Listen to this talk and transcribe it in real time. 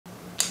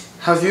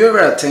Have you ever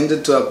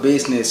attended to a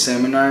business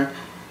seminar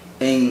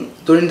and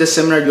during the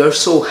seminar you're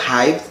so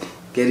hyped,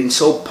 getting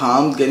so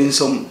pumped, getting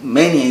so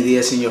many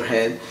ideas in your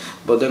head,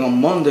 but then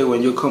on Monday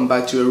when you come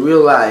back to your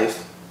real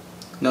life,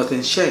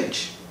 nothing's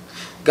changed?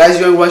 Guys,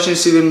 you're watching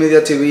Civil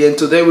Media TV, and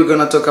today we're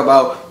gonna talk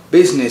about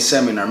business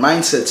seminar,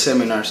 mindset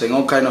seminars, and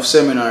all kind of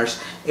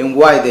seminars and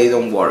why they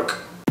don't work.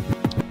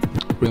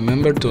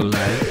 Remember to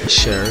like,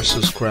 share,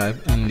 subscribe,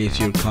 and leave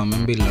your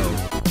comment below.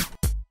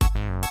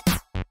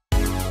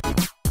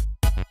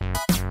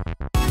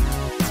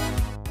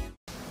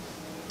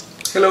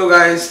 Hello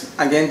guys,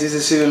 again this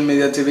is Civil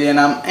Media TV and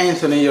I'm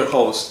Anthony, your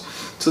host.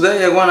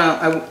 Today I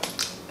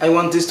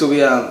want this to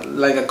be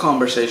like a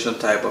conversation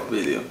type of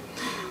video.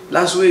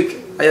 Last week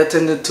I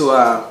attended to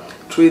a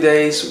 3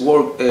 days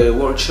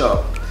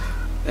workshop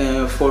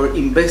for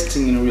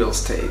investing in real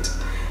estate,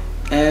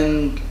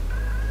 and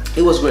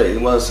it was great.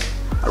 It was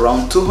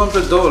around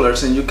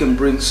 $200 and you can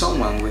bring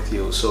someone with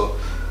you. So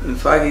in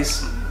fact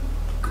it's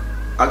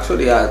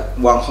actually a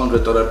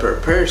 $100 per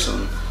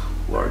person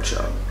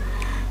workshop.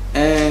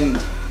 And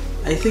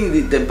I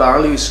think the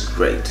value is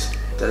great.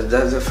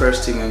 That's the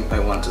first thing I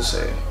want to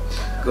say,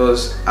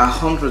 because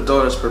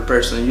 $100 per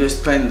person, you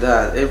spend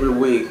that every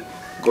week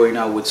going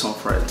out with some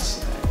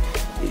friends.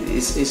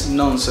 It's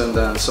nonsense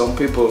that some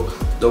people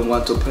don't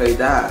want to pay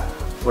that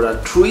for a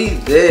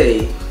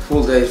 3-day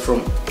full day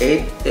from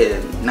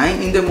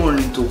 9 in the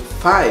morning to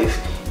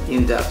 5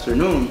 in the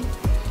afternoon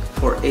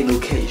for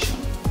education.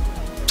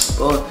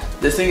 But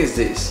the thing is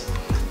this: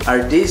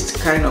 are these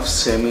kind of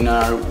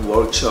seminar,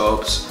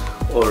 workshops,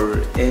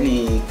 or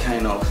any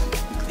kind of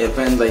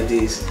event like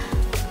this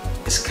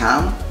a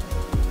scam,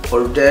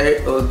 or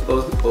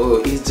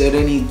is there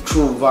any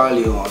true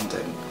value on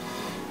them?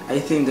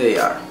 I think they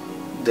are.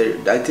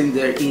 I think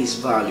there is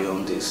value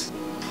on this.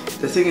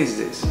 The thing is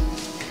this: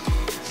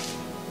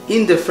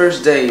 in the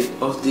first day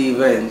of the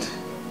event,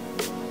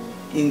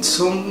 in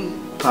some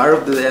part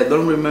of the day, I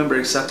don't remember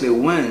exactly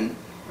when,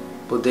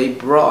 but they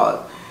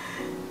brought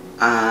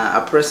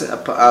a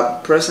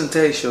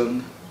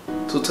presentation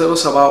to tell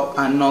us about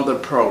another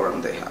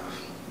program they have.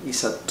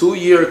 It's a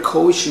 2-year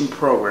coaching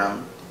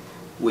program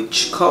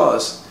which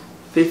costs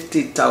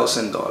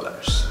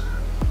 $50,000.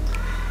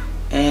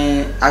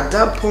 And at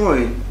that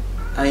point,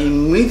 I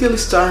immediately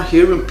start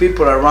hearing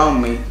people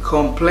around me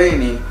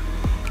complaining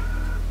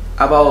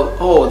about,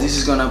 oh, this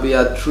is gonna be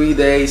a 3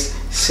 days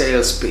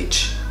sales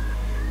pitch,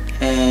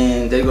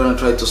 and they're gonna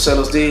try to sell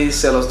us this,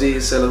 sell us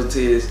this, sell us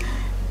this,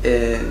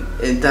 and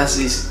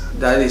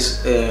that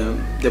is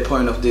the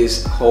point of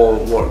this whole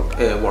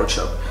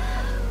workshop.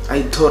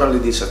 I totally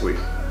disagree.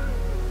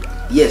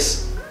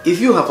 Yes, if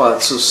you have a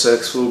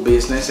successful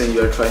business and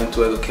you are trying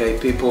to educate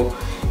people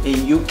and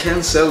you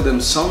can sell them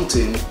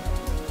something,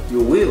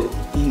 you will.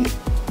 In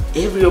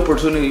every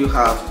opportunity you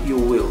have, you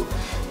will.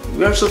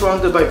 We are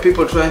surrounded by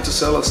people trying to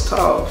sell us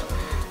stuff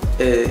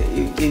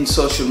in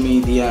social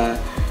media.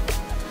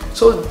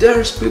 So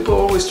there's people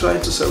always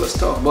trying to sell us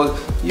stuff, but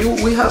we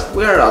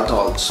are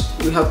adults.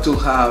 We have to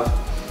have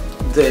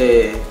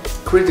the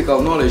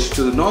critical knowledge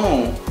to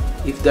know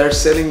if they're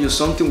selling you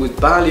something with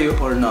value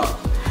or not.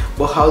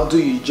 But how do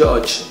you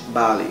judge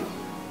value?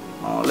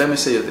 Let me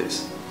say you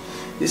this: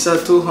 it's a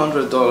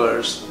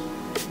 $200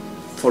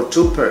 for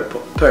two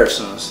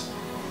persons,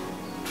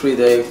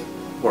 3-day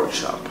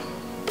workshop,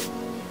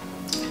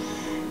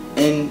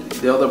 and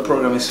the other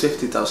program is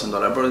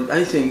 $50,000. But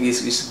I think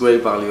it's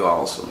great value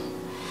also.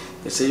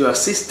 It's a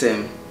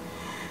system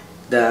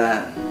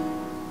that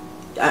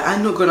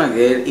I'm not gonna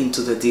get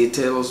into the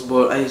details,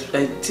 but I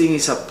think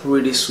it's a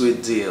pretty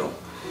sweet deal.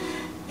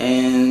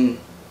 And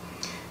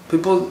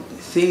people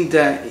think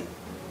that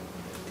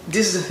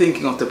this is the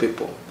thinking of the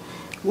people.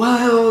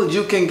 Well,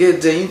 you can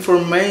get the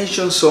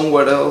information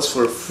somewhere else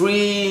for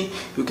free.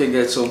 You can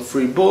get some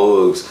free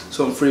books,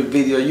 some free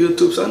video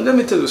YouTubes. And let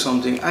me tell you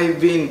something. I've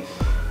been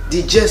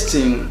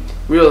digesting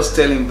real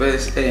estate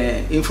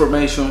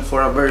information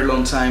for a very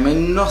long time,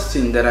 and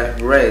nothing that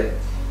I've read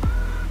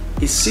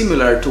is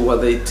similar to what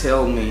they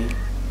told me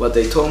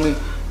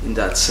in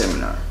that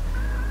seminar.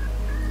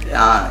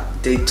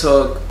 They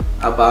talk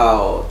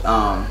about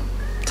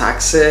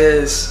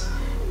taxes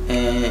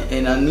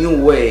and a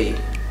new way,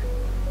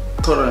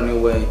 totally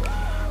new way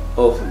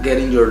of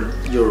getting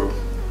your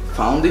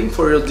funding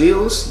for your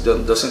deals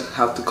that doesn't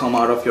have to come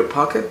out of your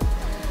pocket,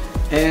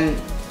 and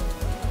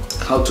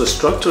how to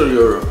structure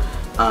your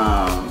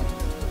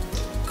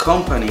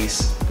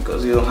companies,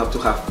 because you don't have to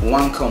have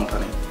one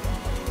company.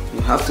 You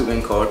have to be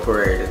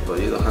incorporated, but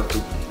you don't have to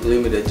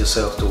limit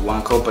yourself to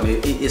one company,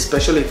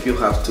 especially if you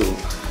have to,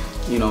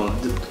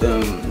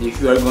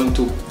 if you are going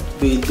to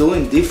be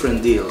doing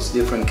different deals,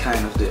 different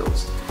kind of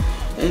deals,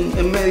 and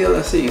many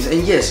other things.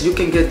 And yes, you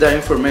can get that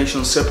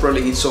information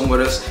separately in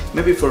somewhere else,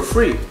 maybe for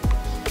free,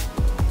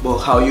 but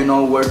how you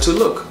know where to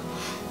look?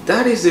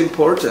 That is the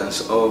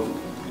importance of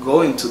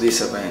going to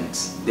these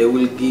events. They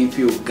will give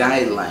you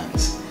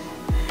guidelines.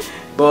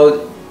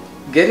 But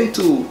getting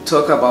to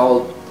talk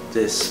about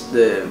this,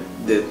 the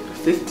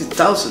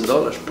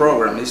 $50,000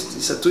 program,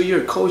 is a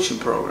 2-year coaching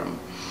program.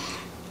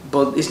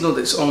 But it's not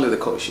it's only the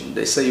coaching.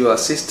 They say you a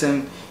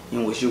system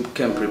in which you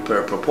can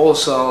prepare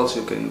proposals,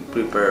 you can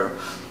prepare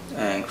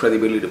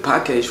credibility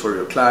package for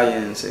your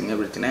clients and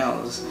everything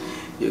else.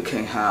 You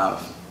can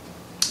have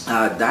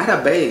a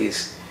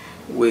database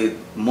with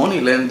money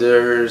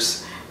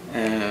lenders,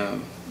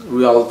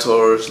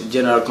 realtors,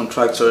 general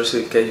contractors,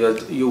 in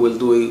case you will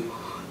do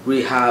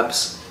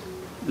rehabs,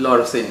 a lot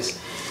of things.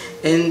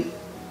 And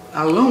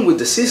along with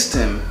the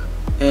system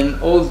and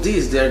all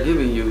this they are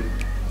giving you,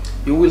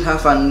 you will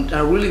have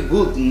a really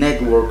good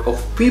network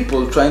of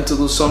people trying to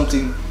do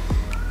something,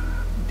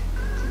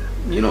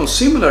 you know,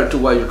 similar to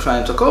what you're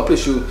trying to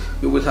accomplish. You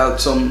will have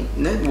some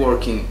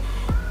networking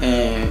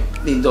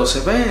in those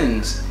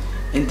events,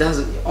 and that's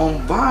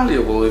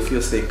invaluable if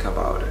you think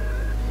about it.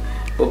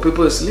 But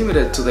people is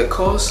limited to the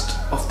cost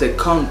of the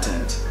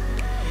content.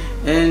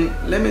 And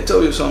let me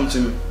tell you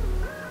something.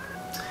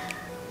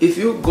 If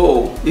you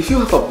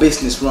have a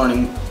business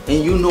running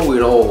and you know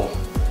it all,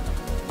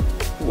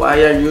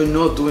 why are you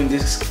not doing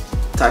this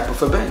type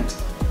of event?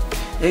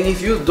 And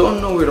if you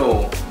don't know it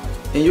all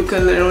and you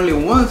can learn only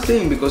one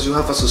thing because you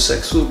have a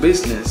successful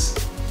business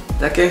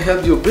that can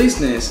help your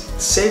business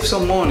save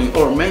some money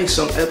or make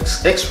some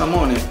extra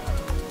money,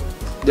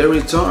 the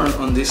return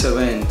on this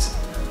event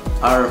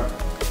are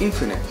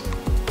infinite.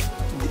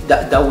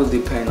 That will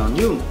depend on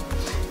you.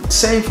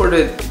 Same for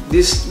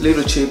these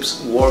little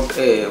chips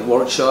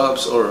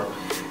workshops or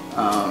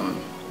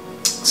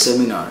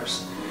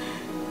seminars.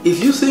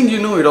 If you think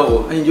you know it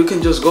all and you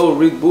can just go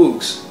read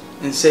books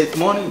and save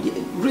money,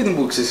 reading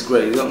books is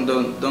great.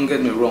 Don't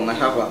get me wrong. I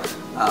have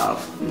a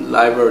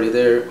library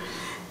there,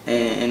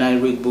 and I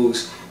read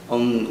books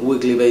on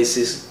weekly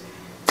basis.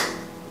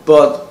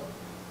 But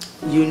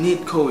you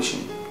need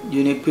coaching.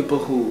 You need people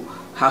who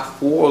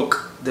have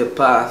walked the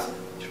path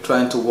you're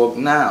trying to walk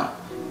now.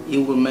 It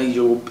will make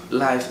your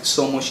life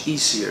so much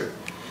easier.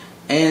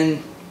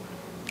 And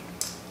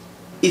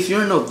if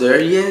you're not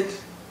there yet,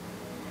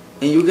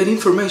 and you get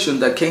information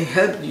that can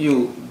help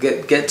you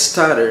get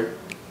started,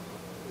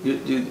 your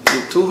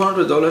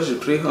 $200, your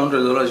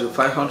 $300, your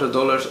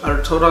 $500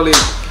 are totally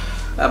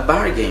a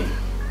bargain.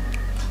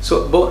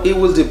 So, but it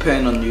will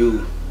depend on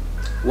you.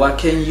 What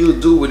can you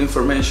do with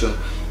information?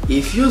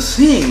 If you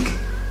think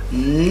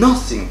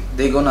nothing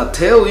they're gonna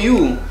tell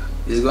you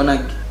is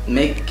gonna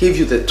give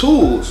you the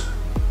tools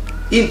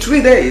in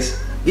 3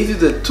 days, give you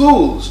the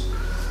tools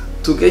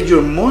to get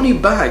your money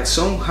back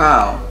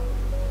somehow,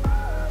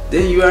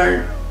 then you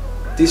are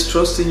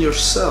distrusting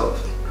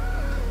yourself.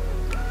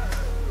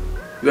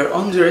 You are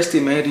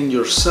underestimating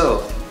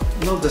yourself,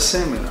 not the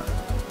seminar.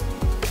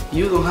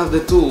 You don't have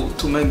the tool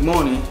to make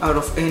money out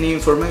of any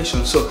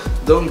information, so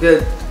don't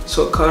get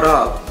so caught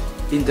up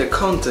in the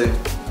content.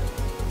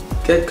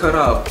 Get caught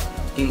up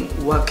in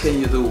what can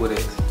you do with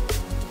it.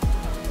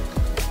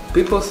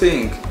 People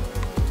think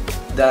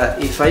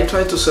that if I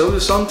try to sell you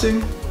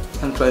something,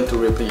 I'm trying to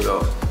rip you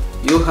off.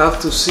 You have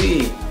to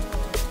see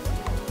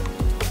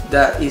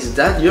that is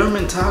that your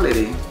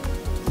mentality,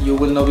 you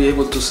will not be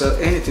able to sell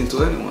anything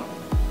to anyone,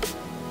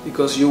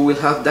 because you will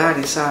have that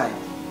inside.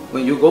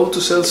 When you go to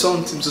sell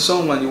something to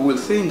someone, you will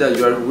think that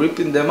you are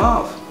ripping them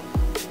off.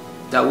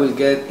 That will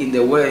get in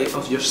the way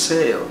of your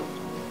sale.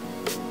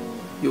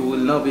 You will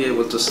not be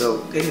able to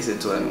sell anything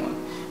to anyone.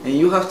 And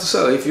you have to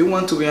sell. If you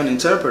want to be an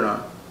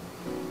entrepreneur,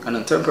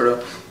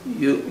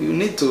 you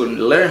need to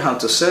learn how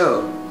to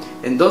sell.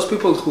 And those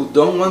people who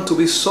don't want to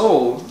be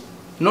sold,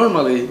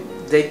 normally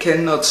they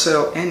cannot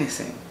sell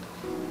anything.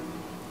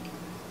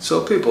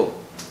 So people,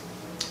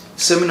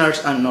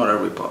 seminars are not a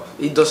ripoff.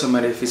 It doesn't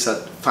matter if it's a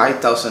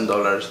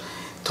 $5,000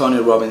 Tony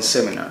Robbins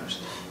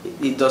seminars.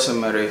 It doesn't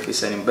matter if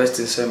it's an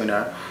investing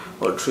seminar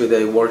or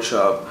 3-day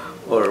workshop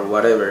or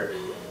whatever.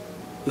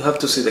 You have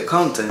to see the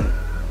content,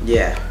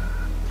 yeah,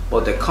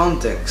 but the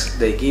context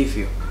they give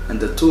you and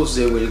the tools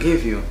they will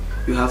give you,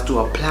 you have to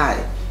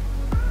apply.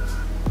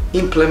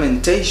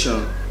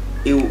 Implementation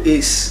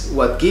is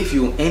what gives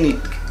you any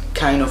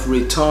kind of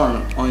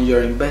return on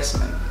your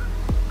investment.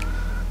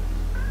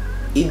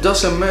 It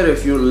doesn't matter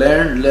if you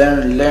learn.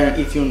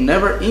 If you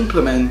never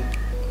implement,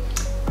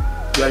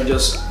 you are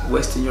just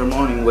wasting your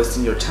money,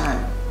 wasting your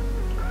time.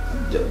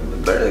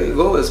 Better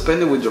go and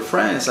spend it with your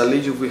friends. At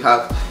least you will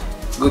have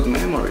good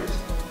memories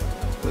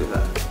with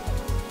that.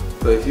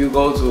 But if you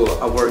go to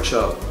a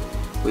workshop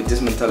with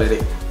this mentality,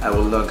 I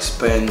will not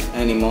spend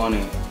any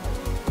money,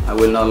 I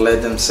will not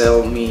let them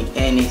sell me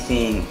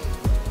anything,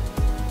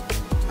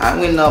 I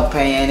will not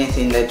pay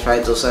anything they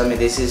try to sell me,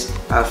 this is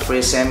a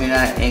free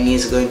seminar and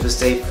it's going to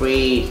stay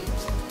free.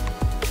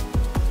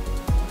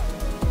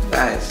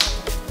 Guys,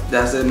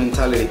 that's the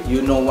mentality.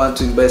 You don't want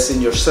to invest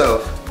in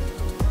yourself.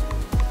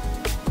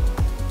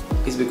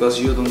 It's because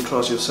you don't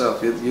trust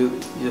yourself. You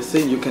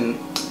think you can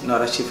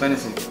not achieve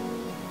anything.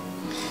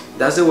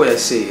 That's the way I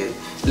see it.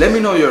 Let me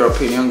know your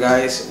opinion,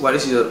 guys. What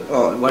is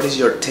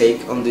your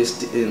take on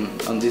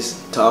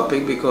this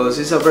topic? Because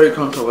it's a very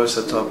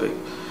controversial topic.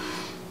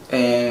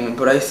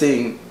 But I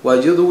think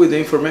what you do with the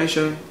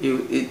information,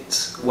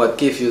 it's what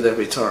gives you the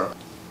return.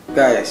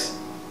 Guys,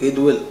 it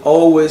will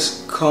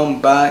always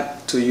come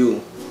back to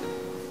you.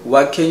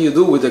 what can you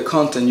do with the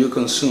content you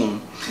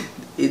consume?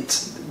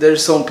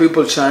 There's some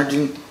people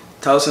charging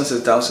thousands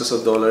and thousands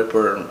of dollars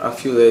for a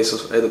few days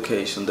of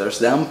education. There's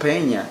Dan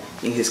Peña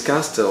in his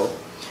castle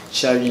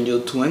charging you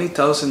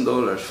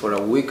 $20,000 for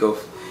a week of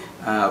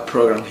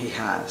program he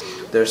has.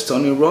 There's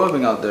Tony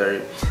Robbins out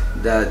there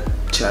that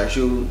charge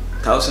you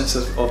thousands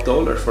of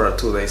dollars for a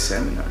 2-day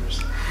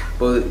seminars.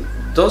 But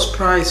those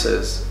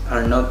prices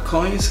are not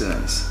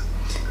coincidence.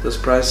 Those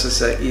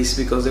prices is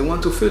because they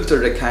want to filter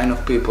the kind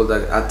of people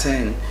that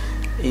attend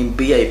in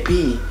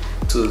VIP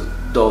to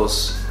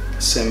those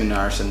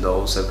seminars and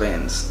those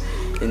events,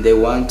 and they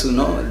want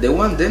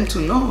them to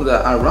know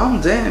that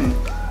around them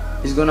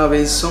is gonna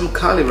be some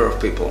caliber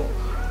of people,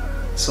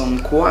 some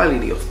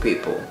quality of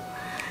people,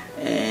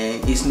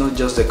 and it's not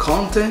just the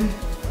content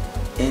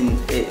and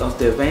of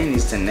the event,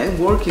 it's the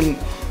networking.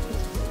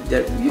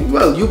 That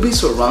you'll be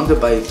surrounded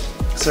by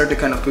certain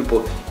kind of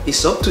people.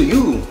 It's up to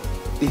you.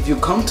 If you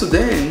come to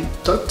them,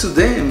 talk to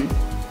them,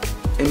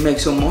 and make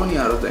some money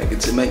out of them.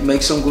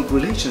 Make some good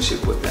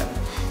relationship with them.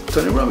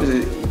 Tony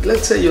Robbins,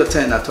 let's say you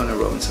attend a Tony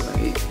Robbins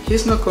event.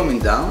 He's not coming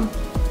down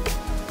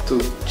to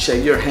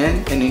shake your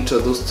hand and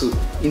introduce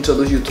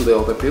you to the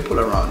other people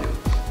around you.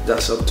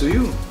 That's up to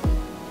you.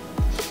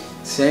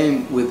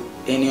 Same with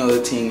any other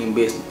thing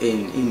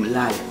in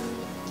life.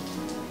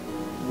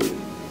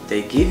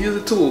 They give you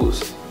the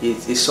tools.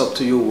 It's up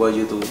to you what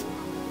you do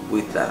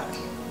with that.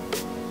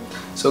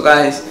 So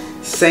guys,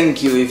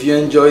 thank you. If you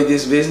enjoy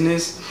this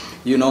business,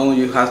 you know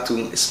you have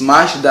to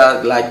smash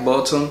that like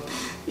button.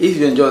 If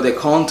you enjoy the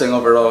content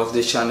overall of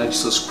this channel,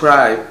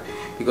 subscribe,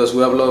 because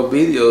we upload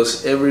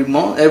videos every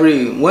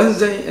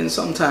Wednesday and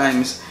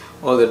sometimes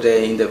other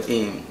day in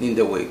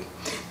the week.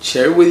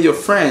 Share with your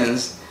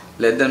friends.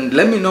 Let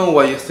me know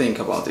what you think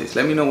about this.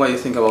 Let me know what you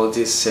think about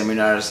these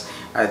seminars,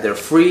 either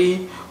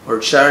free or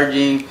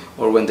charging,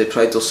 or when they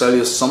try to sell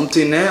you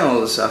something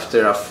else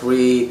after a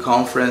free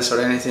conference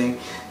or anything.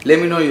 Let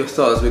me know your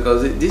thoughts,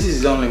 because this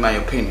is only my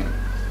opinion.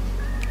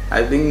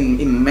 I've been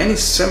in many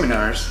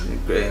seminars,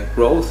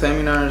 growth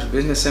seminars,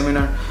 business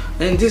seminar,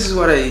 and this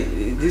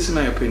is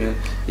my opinion.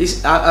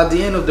 At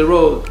the end of the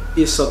road,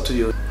 it's up to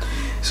you.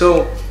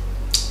 So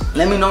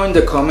let me know in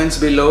the comments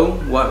below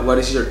what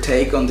is your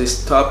take on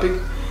this topic,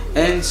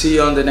 and see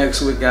you on the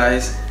next week,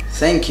 guys.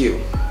 Thank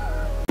you.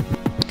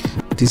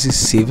 This is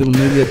Civil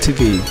Media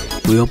TV.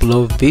 We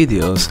upload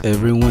videos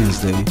every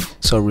Wednesday,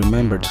 so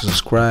remember to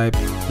subscribe,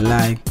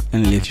 like,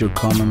 and leave your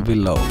comment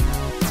below.